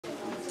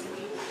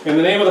In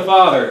the name of the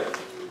Father,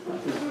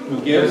 who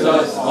gives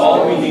us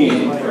all we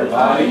need for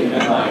body and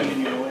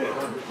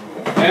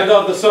life, and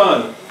of the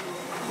Son,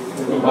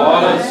 who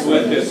bought us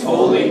with his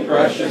holy,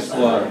 precious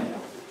blood,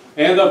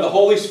 and of the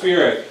Holy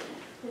Spirit,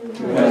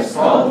 who has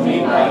called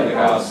me by the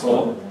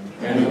gospel,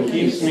 and who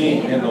keeps me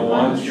in the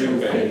one true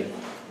faith.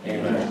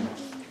 Amen.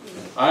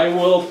 I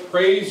will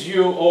praise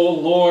you, O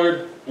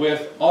Lord,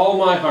 with all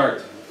my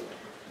heart.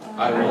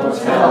 I will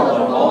tell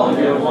of all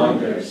your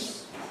wonders.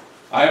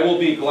 I will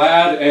be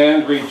glad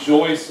and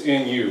rejoice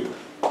in you.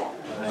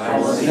 I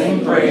will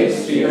sing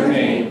praise to your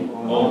name,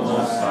 O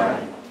Most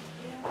High.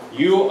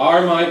 You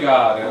are my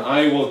God, and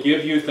I will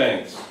give you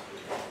thanks.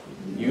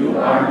 You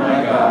are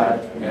my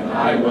God, and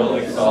I will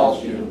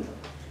exalt you.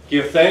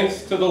 Give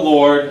thanks to the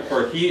Lord,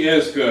 for he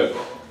is good.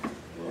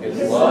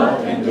 His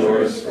love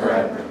endures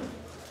forever.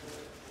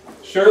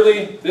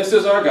 Surely this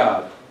is our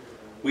God.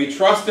 We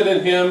trusted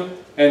in him,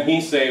 and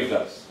he saved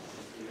us.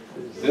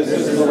 This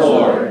is the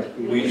Lord.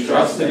 We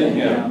trusted in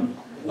him.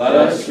 Let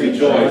us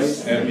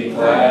rejoice and be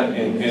glad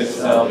in his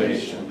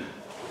salvation.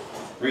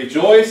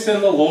 Rejoice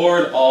in the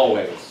Lord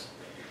always.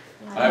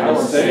 I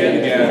will say it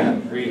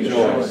again,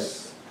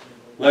 rejoice.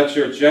 Let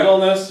your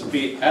gentleness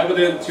be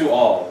evident to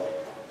all.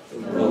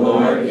 The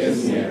Lord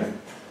is near.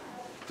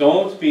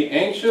 Don't be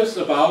anxious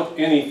about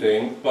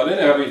anything, but in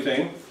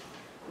everything,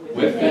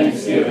 with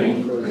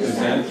thanksgiving,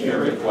 present your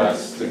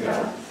requests to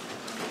God.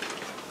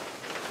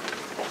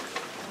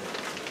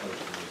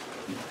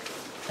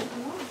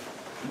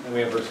 And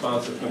we have a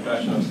responsive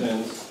confession of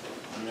sins.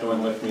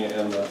 Join with me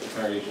in the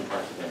congregation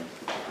part again.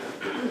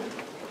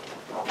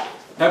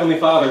 Heavenly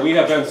Father, we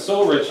have been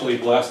so richly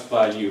blessed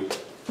by you.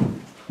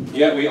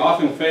 Yet we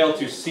often fail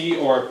to see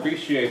or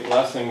appreciate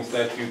blessings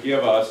that you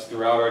give us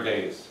throughout our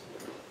days.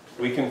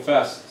 We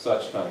confess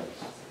such times.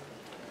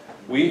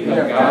 We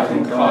have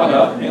gotten caught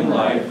up in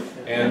life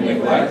and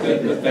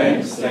neglected the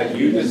thanks that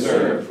you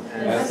deserve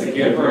as the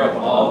giver of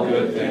all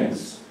good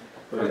things.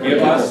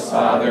 Forgive us,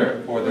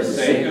 Father, for the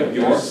sake of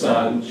your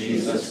Son,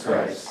 Jesus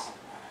Christ.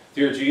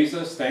 Dear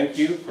Jesus, thank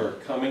you for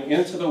coming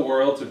into the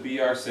world to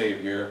be our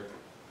Savior.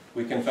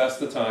 We confess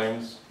the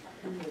times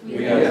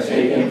we have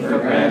taken for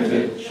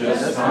granted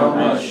just how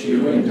much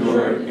you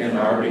endured in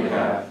our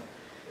behalf,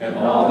 and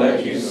all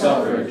that you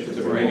suffered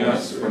to bring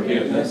us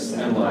forgiveness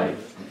and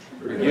life.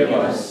 Forgive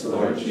us,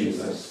 Lord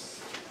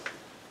Jesus.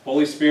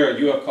 Holy Spirit,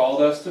 you have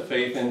called us to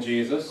faith in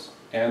Jesus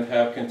and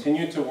have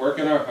continued to work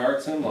in our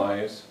hearts and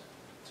lives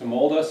to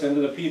mold us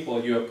into the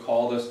people you have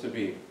called us to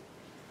be.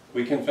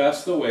 We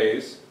confess the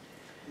ways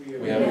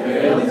we have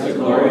failed to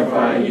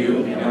glorify you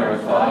in our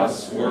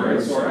thoughts,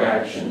 words, or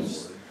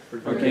actions.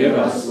 Forgive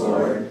us,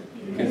 Lord.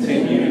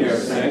 Continue your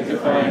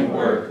sanctifying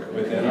work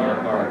within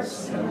our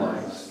hearts and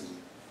lives.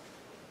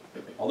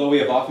 Although we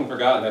have often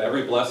forgotten that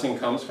every blessing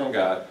comes from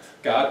God,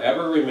 God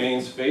ever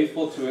remains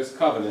faithful to his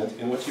covenant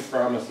in which he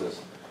promises,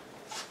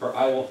 "For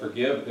I will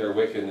forgive their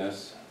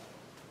wickedness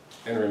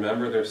and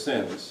remember their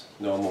sins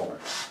no more."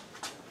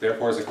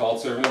 Therefore, as a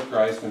called servant of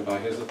Christ and by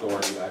his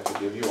authority, I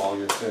forgive you all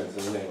your sins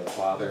in the name of the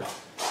Father,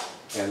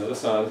 and of the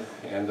Son,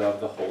 and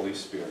of the Holy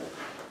Spirit.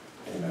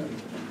 Amen.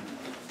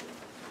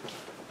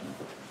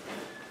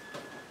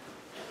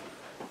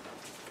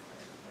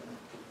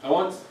 I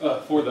want,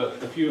 for the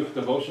few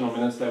devotional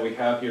minutes that we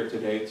have here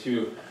today,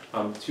 to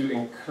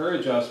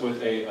encourage us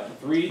with a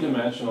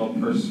three-dimensional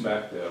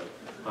perspective,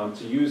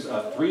 to use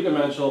a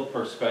three-dimensional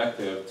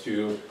perspective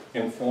to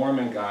inform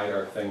and guide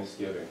our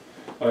Thanksgiving.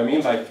 What I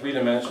mean by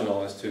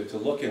three-dimensional is to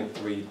look in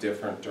three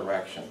different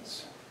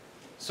directions.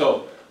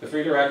 So, the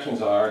three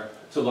directions are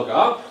to look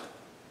up,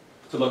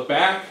 to look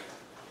back,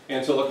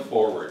 and to look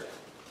forward.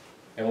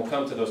 And we'll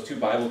come to those two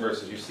Bible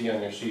verses you see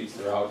on your sheets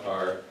throughout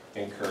our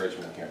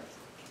encouragement here.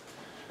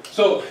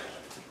 So,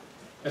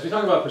 as we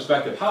talk about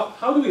perspective,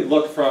 how do we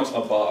look from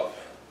above?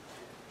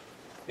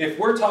 If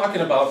we're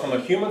talking about from a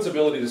human's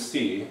ability to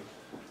see,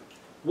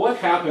 what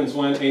happens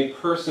when a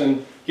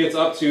person gets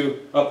up to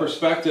a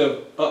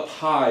perspective up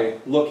high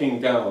looking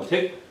down?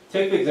 Take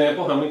the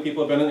example, how many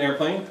people have been in an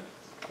airplane?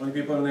 How many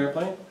people in an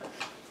airplane?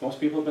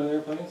 Most people have been in an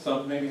airplane,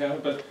 some maybe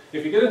haven't. But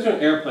if you get into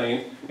an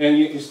airplane and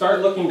you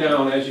start looking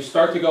down, as you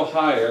start to go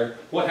higher,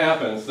 what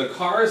happens? The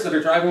cars that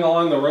are driving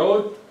along the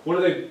road, what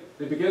do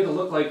they begin to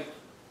look like?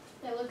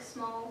 They look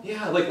small.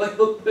 Yeah,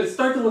 look, they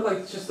start to look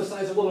like just the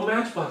size of little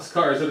matchbox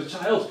cars that a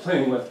child's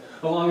playing with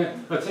along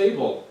a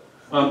table.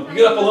 You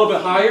get up a little bit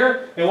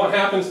higher, and what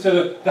happens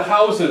to the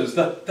houses?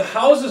 The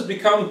houses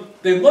become,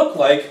 they look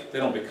like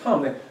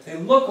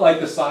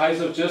the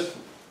size of just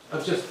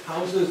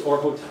houses or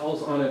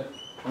hotels on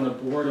a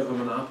board of a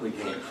Monopoly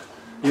game.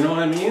 You know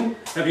what I mean?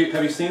 Have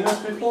you seen this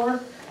before?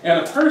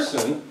 And a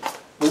person,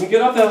 when you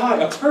get up that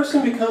high, a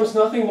person becomes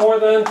nothing more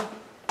than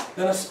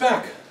a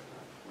speck.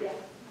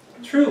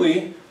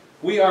 Truly,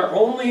 we are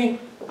only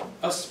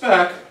a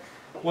speck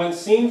when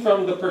seen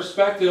from the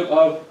perspective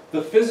of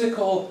the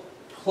physical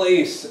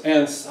place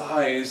and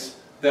size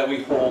that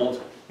we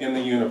hold in the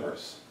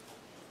universe.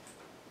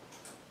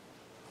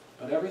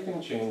 But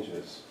everything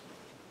changes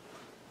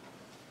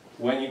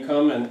when you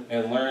come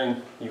and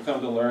learn, you come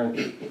to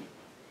learn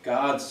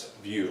God's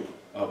view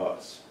of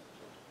us.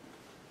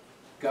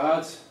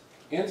 God's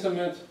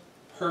intimate,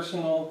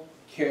 personal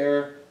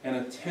care and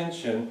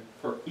attention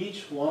for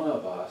each one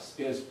of us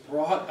is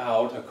brought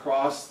out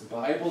across the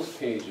Bible's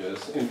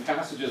pages in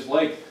passages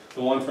like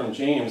the one from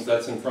James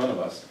that's in front of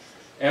us.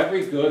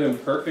 Every good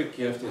and perfect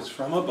gift is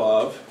from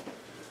above,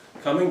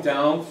 coming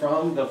down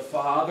from the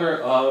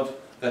Father of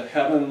the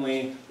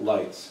heavenly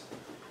lights.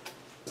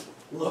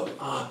 Look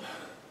up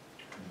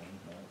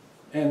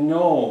and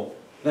know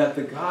that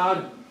the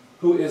God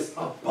who is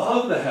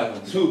above the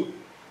heavens, who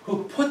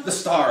put the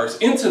stars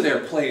into their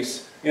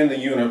place in the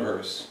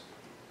universe,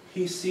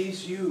 He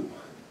sees you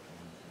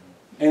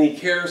and He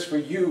cares for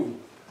you.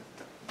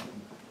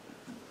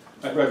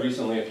 I've read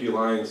recently a few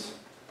lines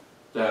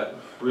that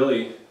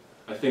really,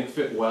 I think,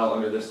 fit well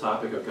under this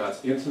topic of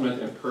God's intimate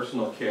and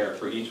personal care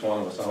for each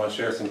one of us. I want to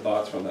share some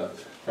thoughts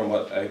from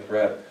what I've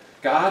read.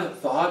 God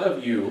thought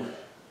of you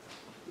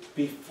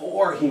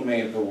before He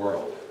made the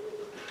world.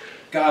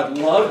 God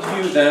loved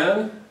you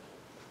then,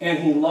 and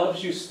He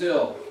loves you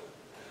still.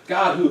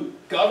 God, who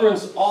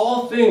governs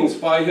all things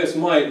by His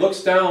might,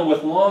 looks down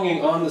with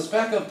longing on the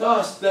speck of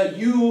dust that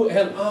you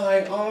and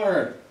I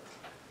are,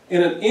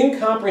 in an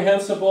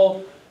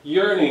incomprehensible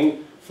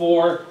yearning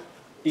for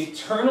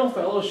eternal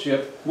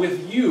fellowship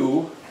with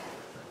you.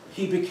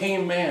 He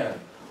became man.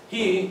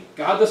 He,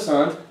 God the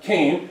Son,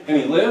 came and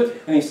He lived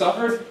and He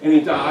suffered and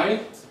He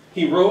died.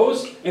 He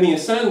rose and He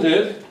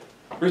ascended,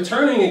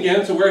 returning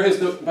again to where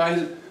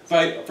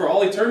for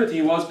all eternity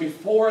He was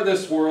before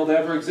this world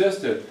ever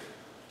existed.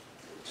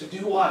 To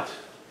do what?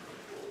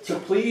 To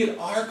plead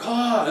our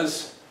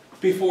cause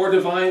before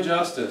divine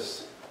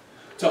justice.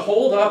 To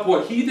hold up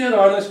what He did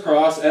on His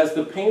cross as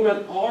the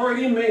payment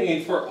already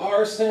made for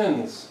our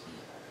sins.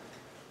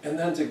 And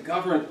then to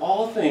govern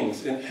all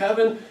things in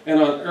heaven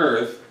and on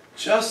earth,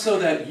 just so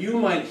that you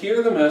might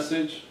hear the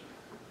message,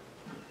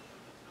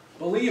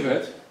 believe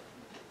it,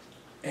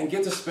 and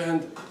get to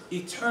spend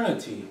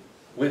eternity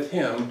with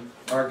Him,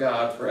 our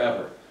God,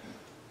 forever.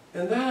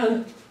 And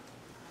then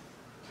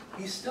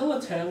He still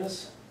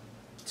attends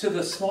to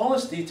the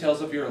smallest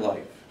details of your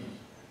life,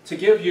 to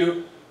give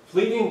you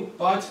fleeting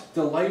but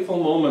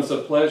delightful moments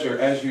of pleasure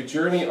as you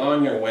journey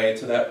on your way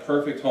to that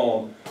perfect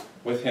home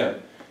with Him.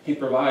 He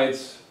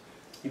provides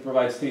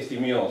tasty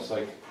meals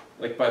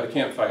like by the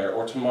campfire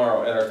or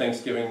tomorrow at our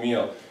Thanksgiving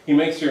meal. He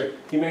makes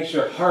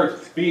your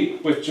heart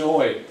beat with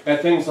joy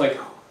at things like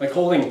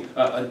holding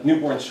a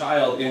newborn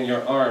child in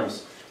your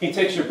arms. He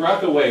takes your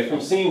breath away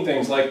from seeing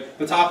things like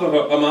the top of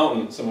a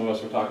mountain. Some of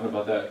us were talking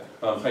about that,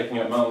 hiking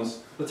up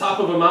mountains. The top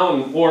of a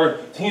mountain or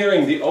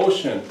hearing the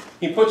ocean.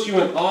 He puts you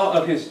in awe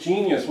of His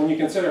genius when you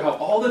consider how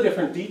all the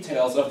different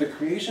details of the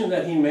creation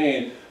that He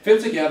made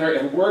fit together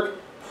and work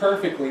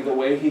perfectly the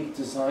way He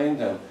designed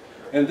them.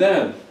 And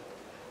then,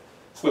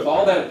 with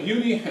all that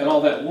beauty and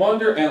all that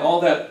wonder and all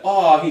that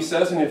awe, He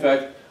says in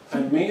effect, I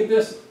made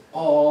this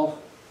all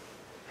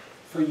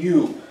for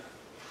you.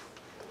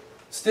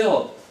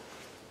 Still,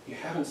 you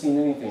haven't seen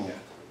anything yet.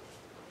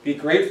 Be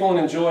grateful and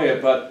enjoy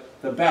it, but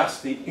the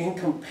best, the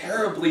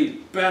incomparably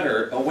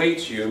better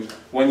awaits you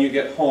when you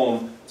get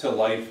home to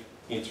life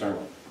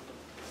eternal.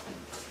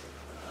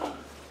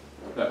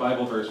 That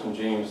Bible verse from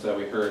James that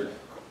we heard,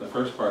 the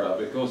first part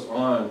of it, goes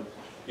on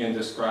in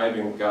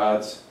describing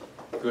God's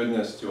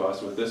goodness to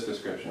us with this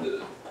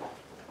description.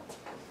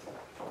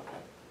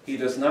 He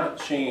does not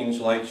change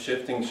like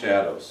shifting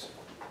shadows.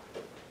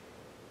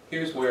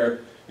 Here's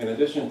where, in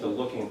addition to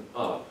looking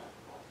up,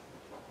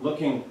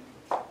 looking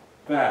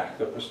back,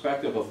 the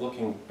perspective of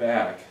looking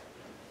back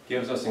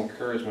gives us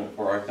encouragement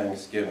for our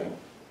Thanksgiving.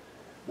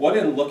 What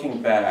in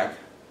looking back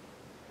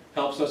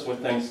helps us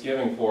with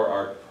Thanksgiving for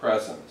our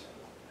present?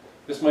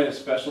 This might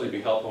especially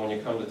be helpful when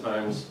you come to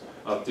times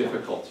of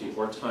difficulty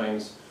or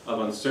times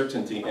of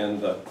uncertainty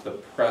in the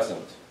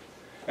present.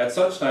 At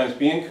such times,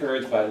 be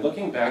encouraged by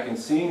looking back and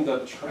seeing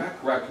the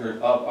track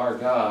record of our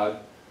God,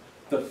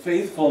 the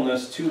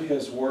faithfulness to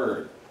His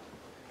Word.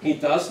 He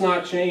does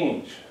not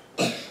change.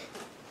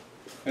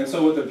 And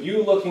so with the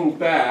view looking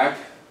back,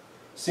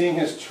 seeing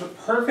His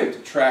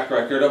perfect track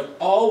record of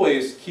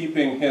always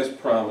keeping His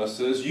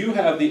promises, you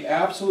have the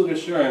absolute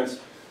assurance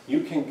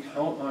you can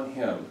count on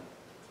Him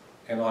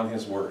and on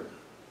His Word.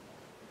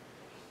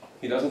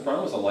 He doesn't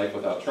promise a life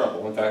without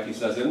trouble. In fact, He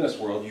says in this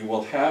world you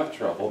will have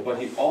trouble, but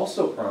He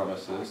also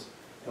promises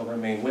He'll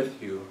remain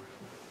with you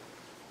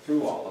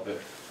through all of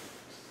it.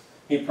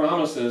 He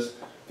promises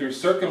through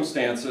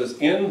circumstances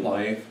in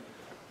life,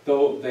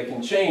 though they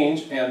can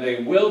change and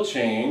they will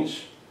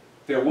change,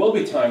 there will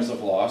be times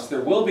of loss,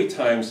 there will be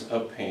times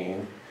of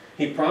pain.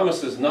 He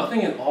promises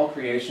nothing in all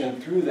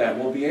creation through that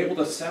will be able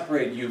to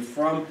separate you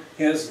from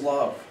His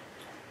love.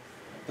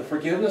 The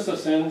forgiveness of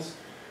sins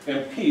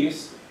and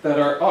peace that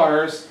are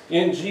ours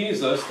in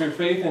Jesus, through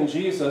faith in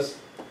Jesus,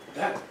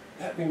 that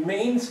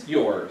remains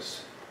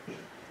yours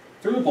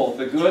through both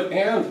the good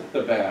and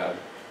the bad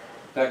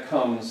that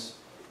comes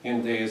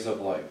in days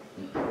of life.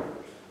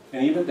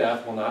 And even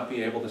death will not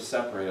be able to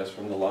separate us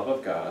from the love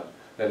of God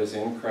that is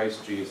in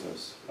Christ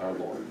Jesus our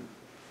Lord.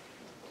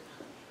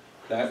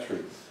 That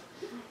truth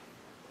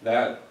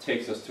that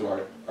takes us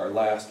to our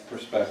last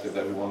perspective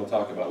that we want to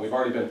talk about. We've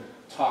already been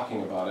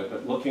talking about it,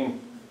 but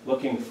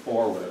looking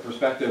forward, a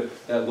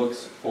perspective that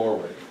looks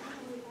forward.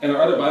 And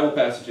our other Bible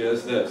passage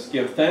is this: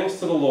 give thanks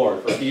to the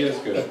Lord, for he is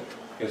good.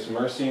 His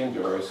mercy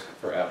endures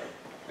forever.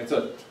 It's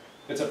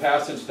a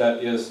passage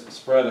that is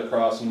spread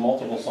across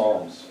multiple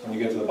Psalms when you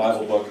get to the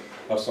Bible book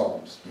of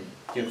Psalms.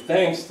 Give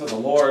thanks to the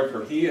Lord,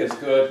 for he is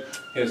good.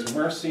 His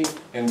mercy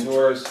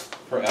endures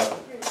forever.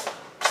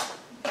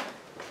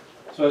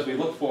 So as we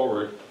look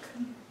forward,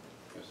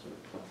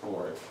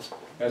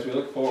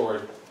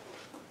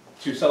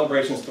 to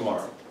celebrations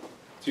tomorrow,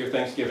 to your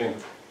Thanksgiving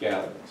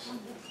gatherings,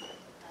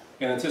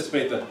 and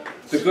anticipate the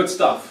good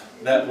stuff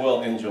that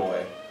we'll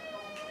enjoy,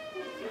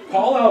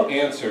 call out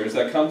answers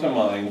that come to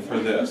mind for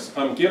this.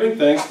 I'm giving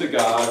thanks to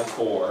God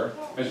for,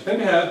 as you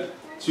think ahead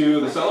to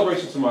the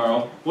celebration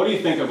tomorrow, what do you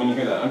think of when you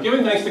hear that? I'm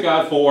giving thanks to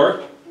God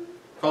for,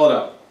 call it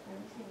out.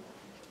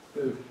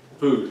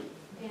 Food.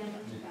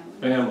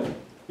 Family.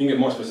 You can get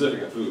more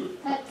specific than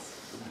food.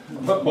 Pets.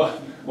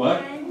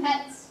 What?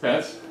 Pets.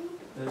 Pets?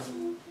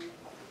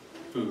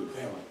 Food.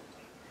 Family.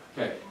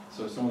 Okay,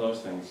 so some of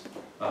those things.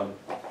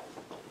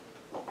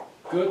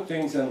 Good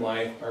things in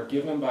life are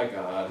given by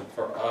God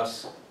for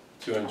us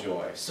to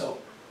enjoy. So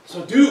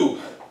do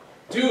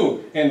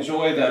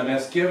enjoy them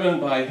as given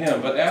by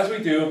Him. But as we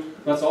do,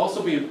 let's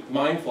also be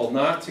mindful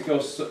not to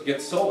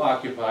get so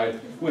occupied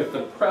with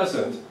the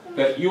present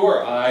that you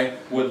or I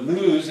would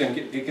lose and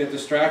get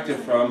distracted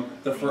from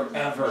the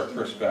forever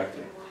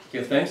perspective.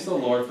 Give thanks to the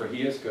Lord, for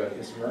He is good.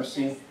 His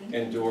mercy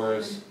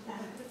endures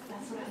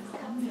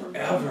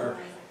forever.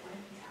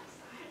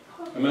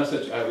 A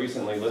message I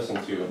recently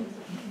listened to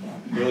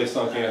really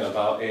sunk in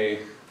about a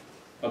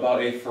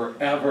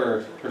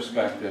forever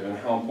perspective and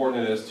how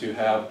important it is to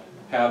have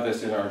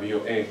this in our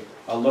view, a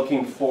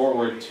looking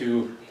forward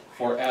to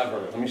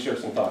forever. Let me share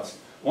some thoughts.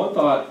 One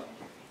thought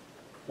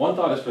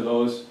is for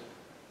those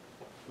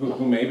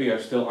who maybe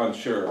are still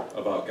unsure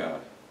about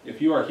God.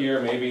 If you are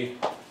here maybe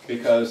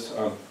because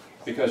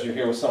you're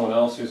here with someone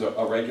else who's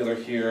a regular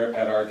here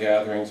at our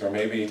gatherings, or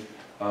maybe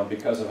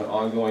because of an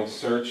ongoing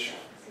search,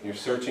 you're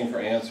searching for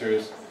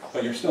answers,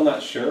 but you're still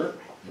not sure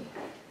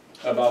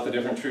about the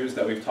different truths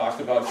that we've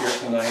talked about here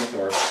tonight,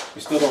 or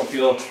you still don't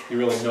feel you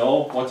really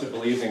know what to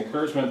believe, the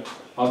encouragement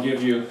I'll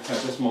give you at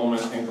this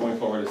moment and going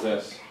forward is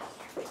this.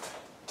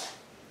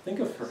 Think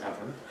of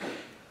forever.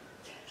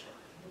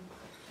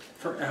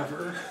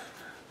 Forever.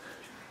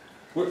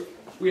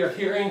 We are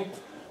hearing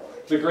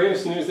the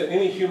greatest news that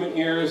any human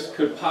ears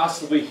could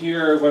possibly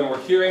hear when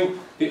we're hearing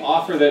the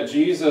offer that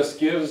Jesus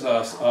gives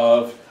us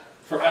of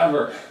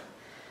forever.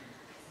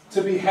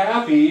 To be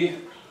happy,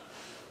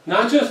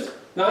 not just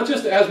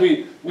as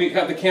we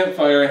have the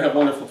campfire and have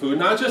wonderful food,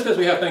 not just as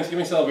we have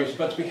Thanksgiving celebrations,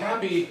 but to be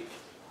happy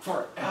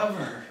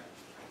forever.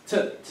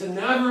 To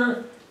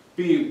never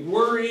be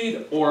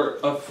worried or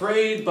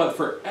afraid, but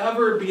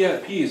forever be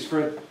at peace.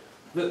 For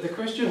the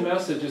Christian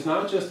message is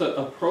not just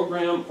a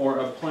program or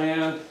a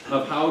plan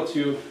of how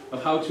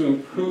to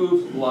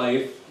improve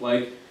life.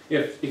 Like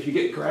if you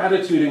get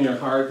gratitude in your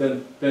heart,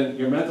 then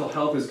your mental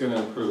health is going to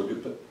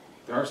improve. But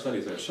there are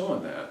studies that are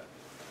showing that.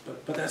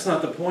 But that's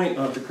not the point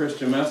of the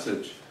Christian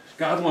message.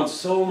 God wants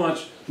so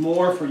much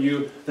more for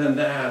you than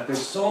that.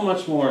 There's so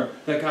much more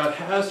that God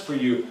has for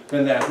you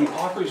than that. He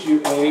offers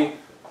you a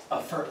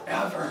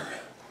forever.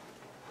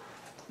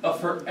 A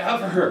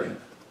forever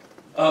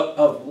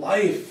of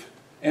life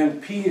and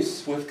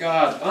peace with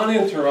God.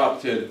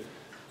 Uninterrupted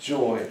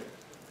joy.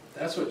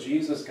 That's what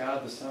Jesus,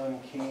 God the Son,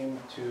 came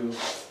to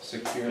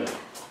secure.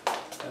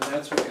 And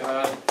that's what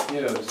God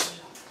gives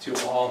to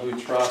all who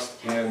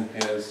trust in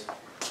His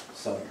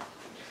Son.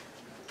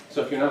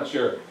 So if you're not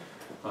sure,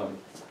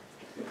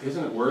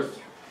 isn't it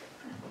worth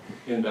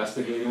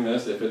investigating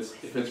this if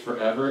it's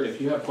forever? If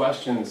you have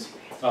questions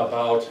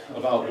about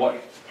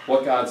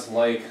what God's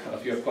like,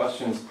 if you have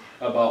questions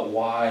about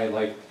why,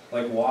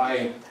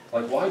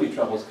 why do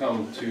troubles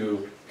come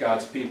to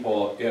God's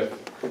people, to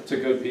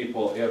good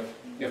people,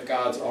 if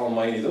God's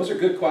almighty? Those are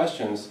good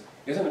questions.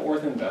 Isn't it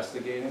worth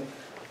investigating?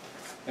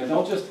 And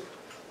this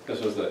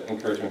was the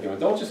encouragement given,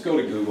 don't just go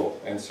to Google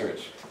and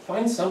search.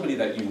 Find somebody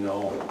that you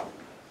know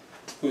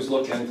who's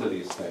looked into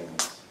these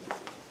things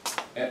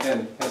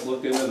and has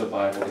looked into the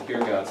Bible to hear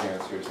God's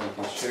answers and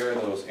can share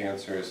those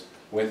answers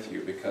with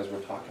you, because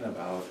we're talking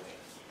about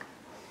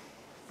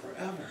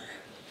forever.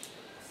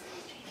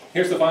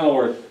 Here's the final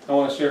word I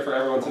want to share for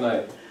everyone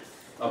tonight.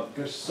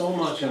 There's so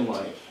much in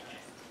life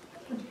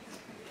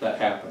that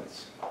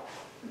happens.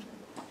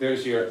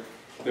 There's your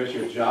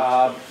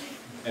job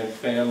and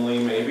family,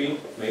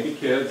 maybe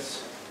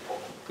kids.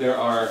 There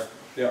are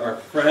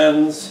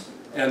friends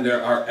and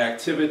there are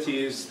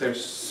activities.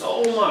 There's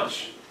so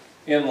much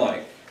in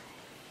life.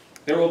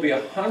 There will be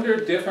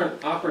 100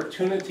 different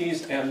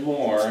opportunities and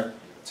more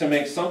to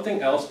make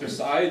something else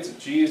besides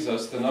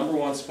Jesus the number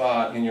one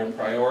spot in your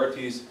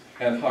priorities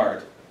and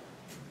heart.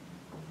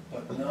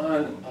 But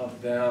none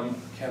of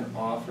them can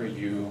offer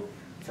you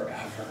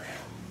forever.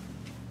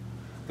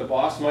 The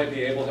boss might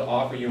be able to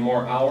offer you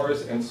more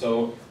hours, and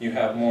so you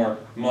have more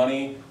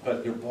money,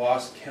 but your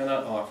boss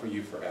cannot offer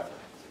you forever.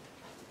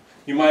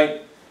 You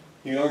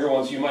younger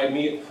ones, you might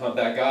meet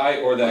that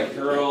guy or that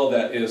girl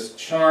that is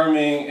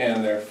charming,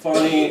 and they're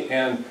funny,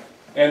 and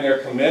they're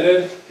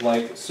committed,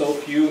 like so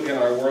few in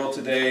our world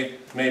today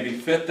maybe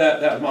fit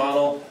that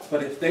model.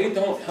 But if they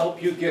don't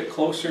help you get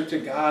closer to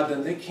God,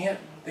 then they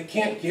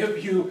can't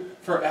give you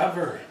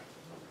forever.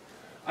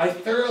 I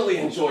thoroughly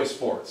enjoy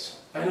sports.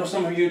 I know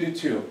some of you do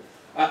too.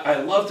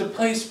 I love to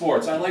play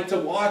sports. I like to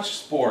watch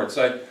sports.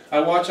 I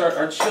watch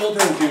our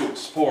children do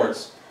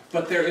sports.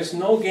 But there is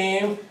no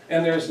game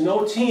and there is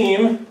no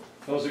team,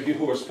 those of you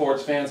who are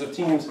sports fans of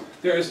teams,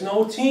 there is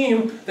no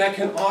team that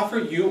can offer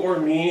you or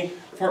me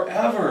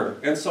forever.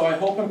 And so I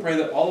hope and pray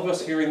that all of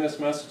us hearing this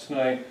message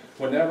tonight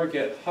would never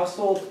get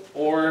hustled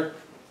or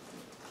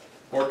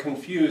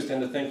confused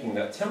into thinking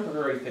that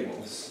temporary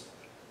things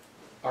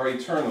are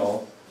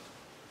eternal,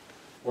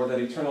 or that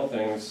eternal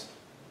things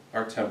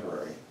are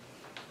temporary.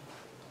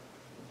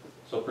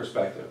 So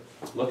perspective.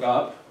 Look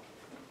up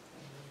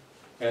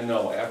and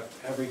know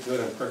every good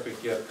and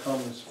perfect gift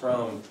comes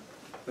from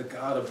the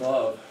God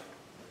above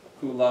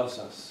who loves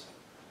us.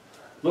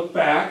 Look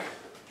back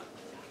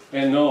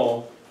and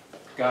know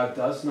God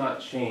does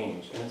not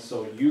change, and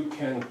so you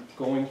can,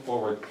 going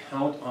forward,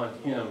 count on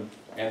Him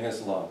and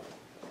His love.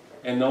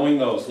 And knowing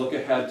those, look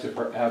ahead to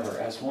forever.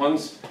 As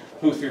ones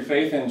who through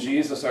faith in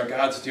Jesus are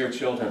God's dear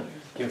children,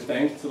 give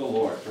thanks to the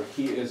Lord, for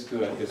He is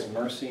good. His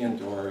mercy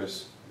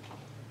endures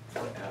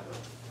forever.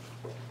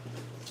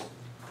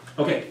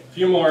 Okay,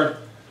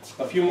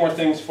 a few more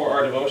things for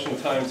our devotion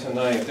time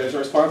tonight. There's a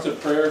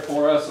responsive prayer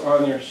for us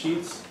on your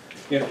sheets.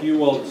 If you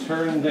will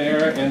turn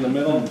there in the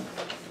middle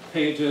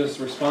pages,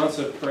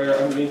 responsive prayer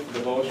underneath the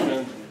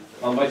devotion.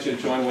 I'll invite you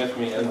to join with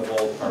me in the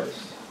bold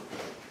hearts.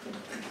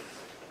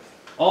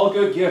 All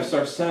good gifts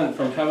are sent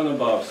from heaven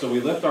above, so we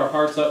lift our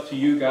hearts up to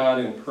you, God,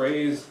 in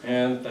praise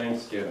and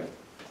thanksgiving.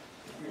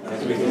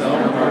 As we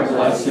count our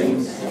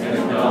blessings and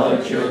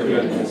acknowledge your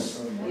goodness,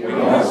 we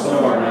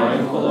also are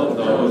mindful of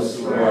those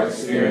who are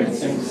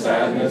experiencing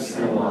sadness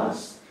and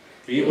loss.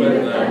 Be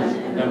with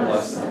them and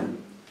bless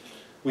them.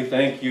 We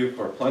thank you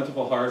for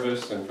plentiful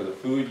harvest and for the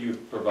food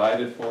you've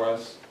provided for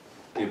us.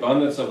 The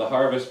abundance of the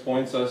harvest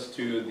points us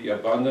to the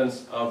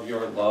abundance of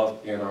your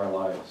love in our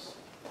lives.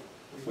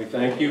 We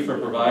thank you for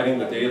providing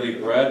the daily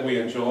bread we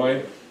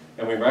enjoy,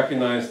 and we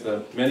recognize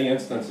the many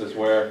instances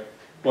where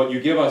what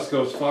you give us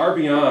goes far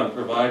beyond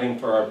providing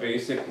for our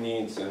basic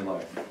needs in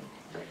life.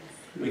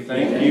 We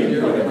thank you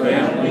for the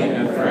family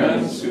and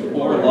friends who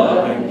pour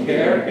love and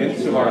care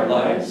into our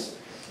lives,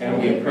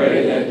 and we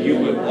pray that you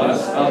would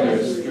bless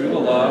others through the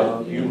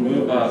love you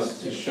move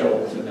us to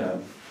show to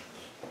them.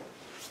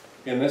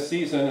 In this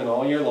season and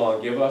all year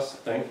long, give us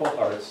thankful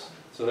hearts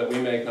so that we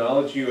may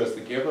acknowledge you as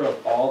the giver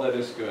of all that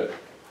is good.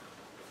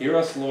 Hear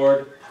us,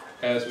 Lord,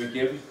 as we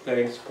give you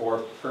thanks for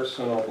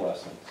personal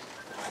blessings.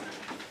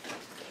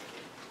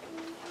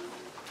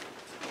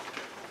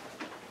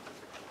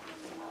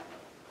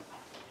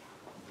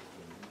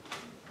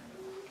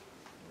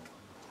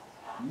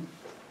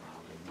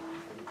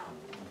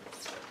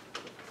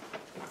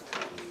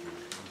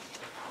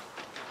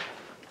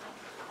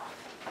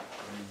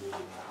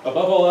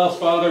 Above all else,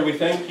 Father, we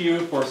thank you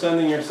for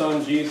sending your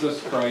Son,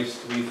 Jesus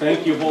Christ. We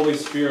thank you, Holy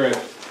Spirit,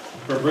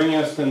 for bringing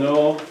us to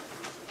know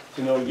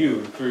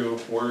you through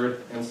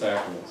word and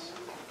sacraments.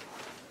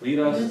 Lead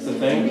us to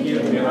thank you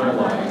in our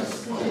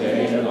lives,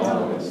 today and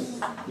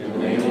always. In the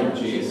name of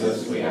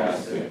Jesus, we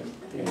ask it.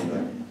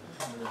 Amen.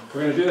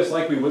 We're going to do this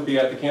like we would be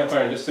at the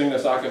campfire and just sing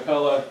this a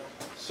cappella.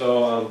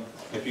 So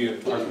if you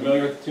are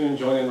familiar with the tune,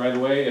 join in right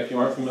away. If you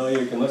aren't familiar,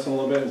 you can listen a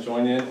little bit and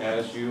join in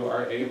as you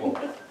are able.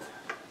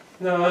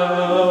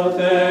 Now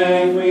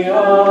thank we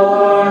all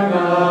our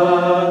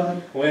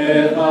God,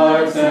 with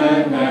hearts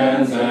and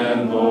hands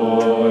and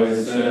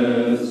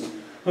voices,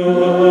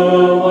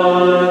 who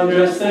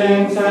wondrous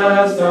things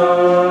has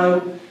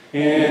done,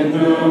 in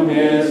whom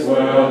his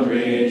world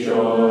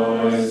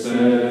rejoices,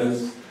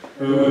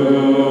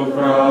 who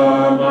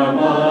from our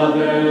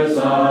mother's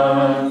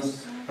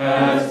arms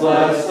has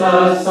blessed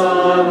us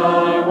on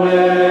our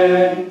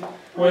way,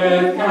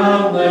 with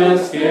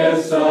countless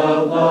gifts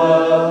of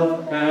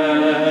love,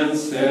 and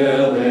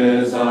still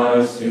is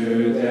ours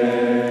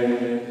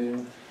today.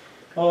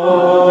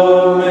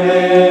 Oh,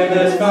 may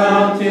this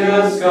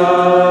bounteous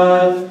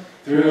God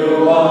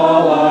through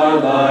all our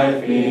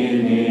life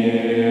be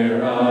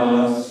near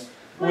us,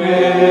 with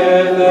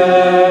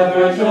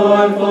ever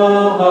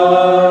joyful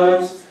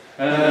hearts,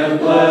 and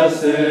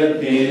blessed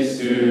peace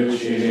to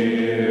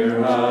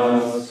cheer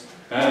us,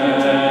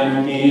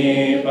 and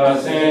keep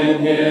us in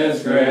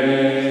his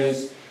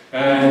grace,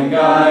 and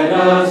guide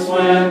us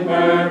when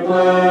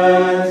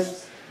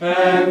perplexed,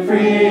 and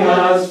free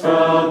us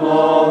from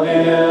all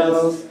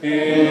ills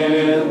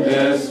in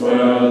this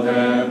world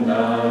and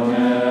the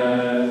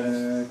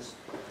next.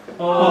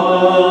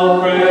 All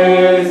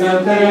praise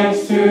and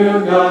thanks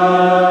to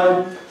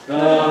God,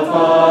 the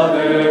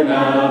Father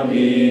now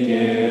be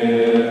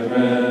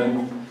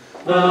given,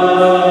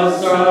 the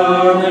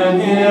Son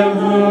and him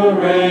who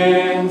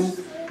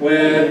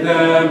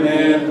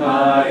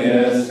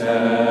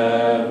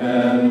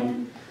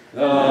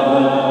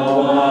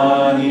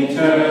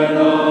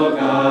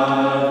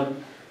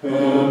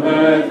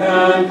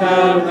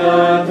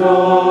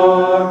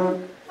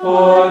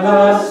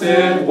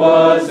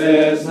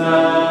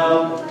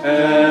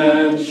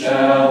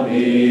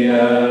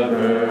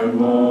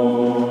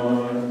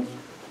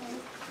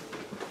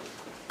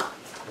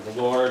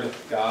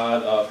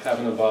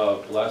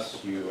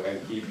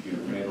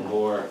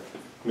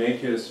make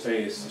his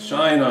face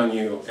shine on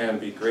you and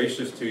be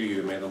gracious to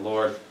you. May the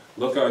Lord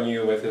look on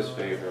you with his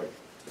favor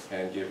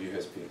and give you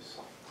his peace.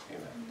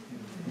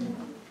 Amen.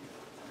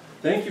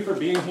 Thank you for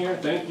being here.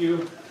 Thank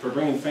you for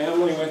bringing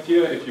family with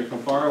you. If you're from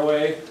far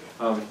away,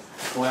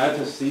 glad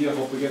to see you.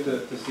 Hope we get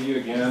to see you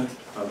again.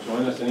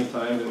 Join us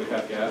anytime that we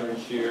have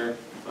gatherings here.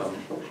 I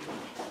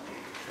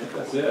think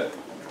that's it.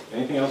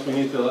 Anything else we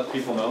need to let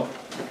people know?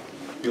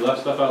 If you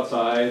left stuff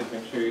outside,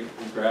 make sure you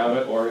grab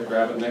it, or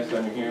grab it next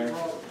time you're here.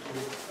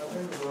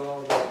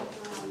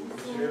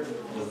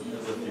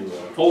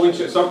 Folding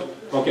chairs.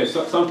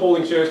 Some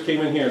folding chairs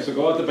came in here. So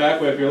go out the back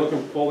way if you're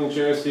looking for folding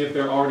chairs. See if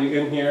they're already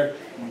in here.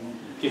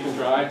 Keep them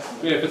dry.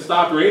 Yeah, if it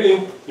stopped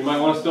raining, you might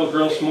want to still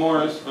grill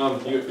s'mores.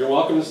 You're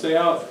welcome to stay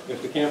out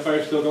if the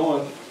campfire's still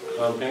going.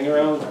 Hang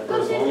around for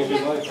as long as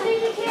you'd like.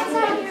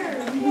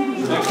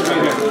 Thanks for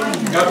being here.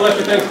 God bless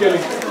your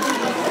Thanksgiving.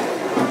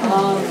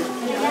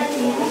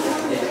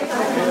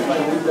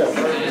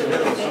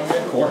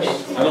 Of course.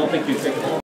 I don't think you'd take it home.